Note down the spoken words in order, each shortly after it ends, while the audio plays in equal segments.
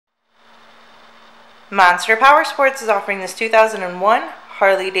Monster Powersports is offering this 2001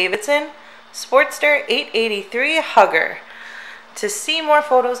 Harley-Davidson Sportster 883 Hugger. To see more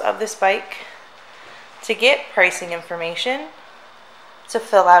photos of this bike, to get pricing information, to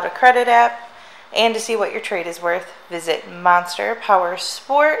fill out a credit app, and to see what your trade is worth, visit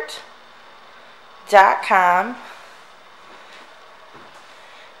monsterpowersport.com.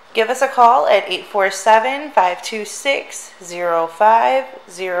 Give us a call at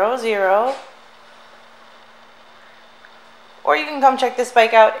 847-526-0500. Or you can come check this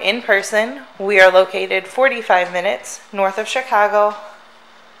bike out in person. We are located 45 minutes north of Chicago,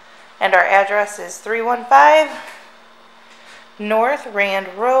 and our address is 315 North Rand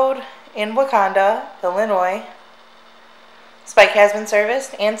Road in Wauconda, Illinois. This bike has been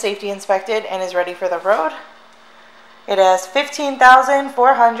serviced and safety inspected and is ready for the road. It has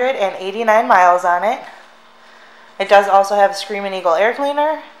 15,489 miles on it. It does also have a Screamin' Eagle air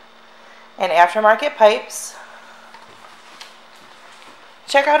cleaner and aftermarket pipes.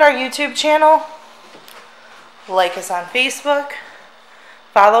 Check out our YouTube channel, like us on Facebook,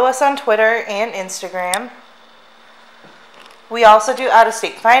 follow us on Twitter and Instagram. We also do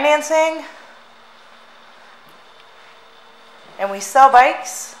out-of-state financing, and we sell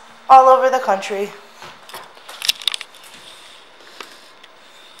bikes all over the country.